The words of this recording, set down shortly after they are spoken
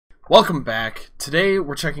Welcome back. Today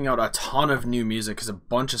we're checking out a ton of new music because a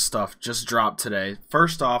bunch of stuff just dropped today.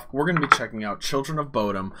 First off, we're going to be checking out Children of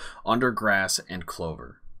Bodom, Under Grass, and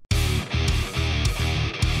Clover.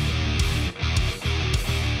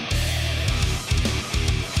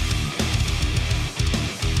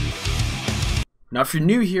 Now, if you're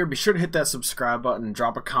new here, be sure to hit that subscribe button and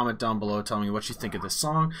drop a comment down below telling me what you think of this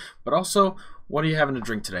song. But also, what are you having to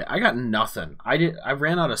drink today? I got nothing. I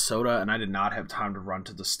ran out of soda and I did not have time to run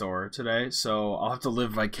to the store today, so I'll have to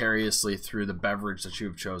live vicariously through the beverage that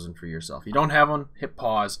you've chosen for yourself. If you don't have one, hit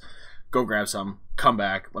pause, go grab some, come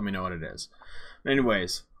back, let me know what it is.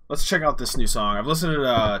 Anyways, let's check out this new song. I've listened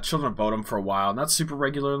to Children of Bodom for a while. Not super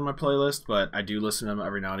regular in my playlist, but I do listen to them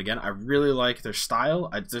every now and again. I really like their style.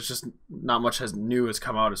 There's just not much new has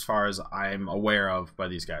come out as far as I'm aware of by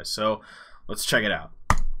these guys. So let's check it out.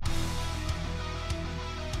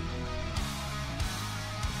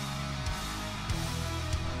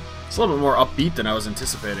 It's a little bit more upbeat than I was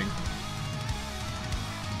anticipating.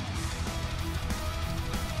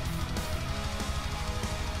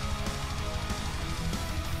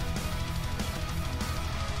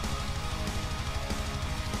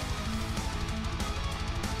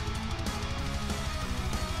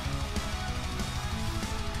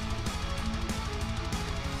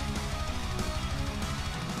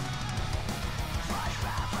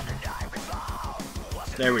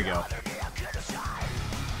 There we go.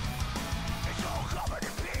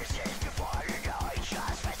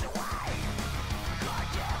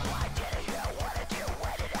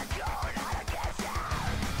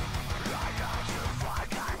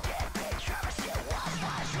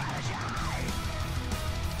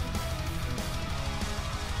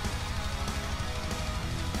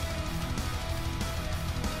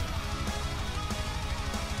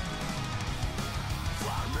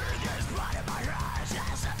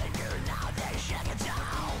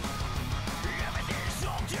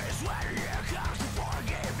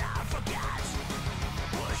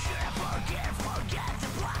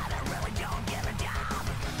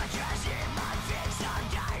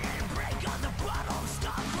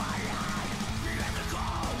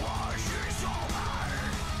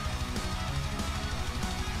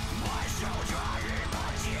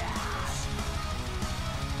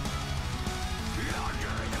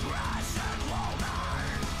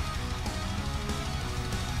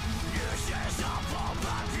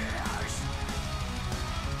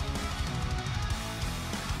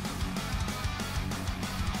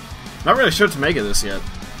 Not really sure what to make of this yet.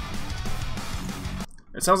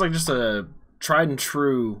 It sounds like just a tried and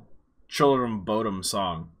true Children of Bodom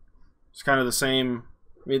song. It's kind of the same.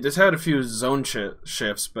 I mean, it's had a few zone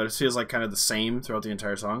shifts, but it feels like kind of the same throughout the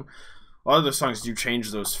entire song. A lot of their songs do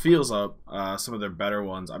change those feels up. Some of their better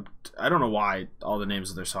ones. I don't know why all the names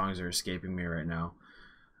of their songs are escaping me right now.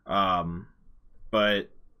 But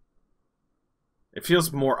it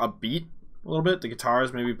feels more upbeat a little bit. The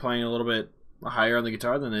guitars maybe playing a little bit higher on the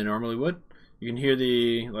guitar than they normally would. You can hear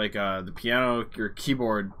the the piano or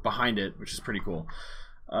keyboard behind it, which is pretty cool.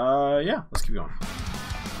 Yeah, let's keep going.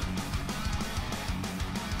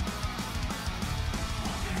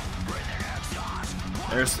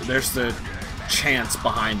 There's the chants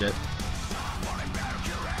behind it.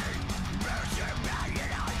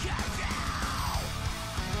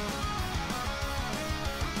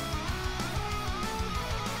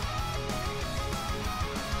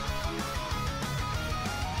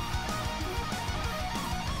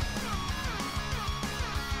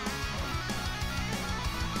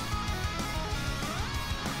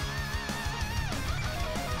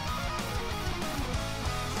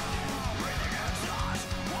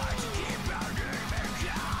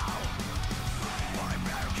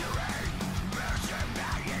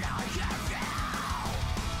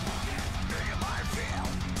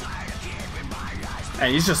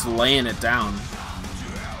 And he's just laying it down.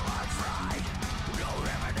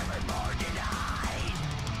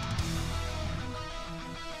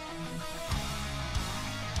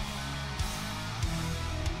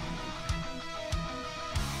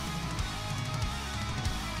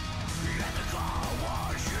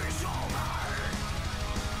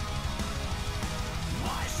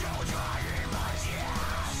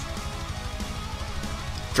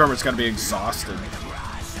 Drummer's gotta be exhausted.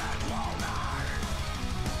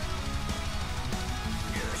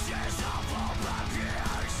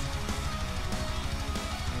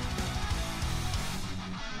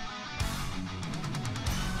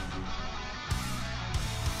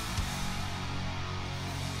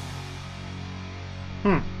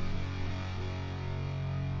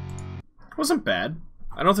 Wasn't bad.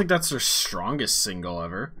 I don't think that's their strongest single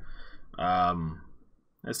ever.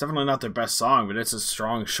 It's definitely not their best song, but it's a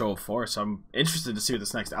strong show of force. So I'm interested to see what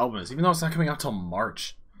this next album is, even though it's not coming out till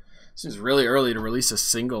March. This is really early to release a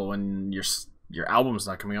single when your album's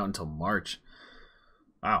not coming out until March.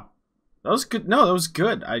 Wow, that was good. No, that was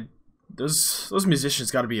good. Those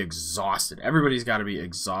musicians got to be exhausted. Everybody's got to be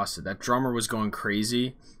exhausted. That drummer was going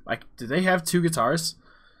crazy. Like, did they have 2 guitarists?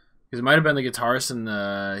 Because it might have been the guitarist and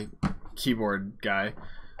the keyboard guy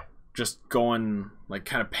just going, like,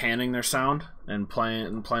 kind of panning their sound and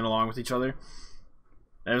playing along with each other.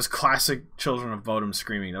 It was classic Children of Bodom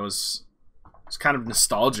screaming. It's kind of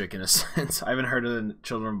nostalgic in a sense. I haven't heard of the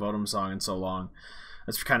Children of Bodom song in so long.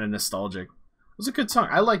 That's kind of nostalgic. It was a good song.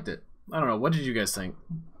 I liked it. I don't know. What did you guys think?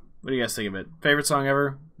 What do you guys think of it? Favorite song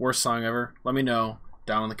ever? Worst song ever? Let me know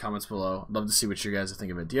down in the comments below. I'd love to see what you guys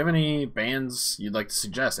think of it. Do you have any bands you'd like to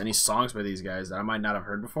suggest? Any songs by these guys that I might not have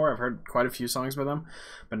heard before? I've heard quite a few songs by them,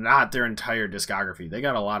 but not their entire discography. They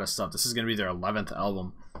got a lot of stuff. This is going to be their 11th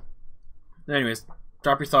album. Anyways,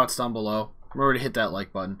 drop your thoughts down below. Remember to hit that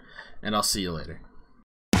like button, and I'll see you later.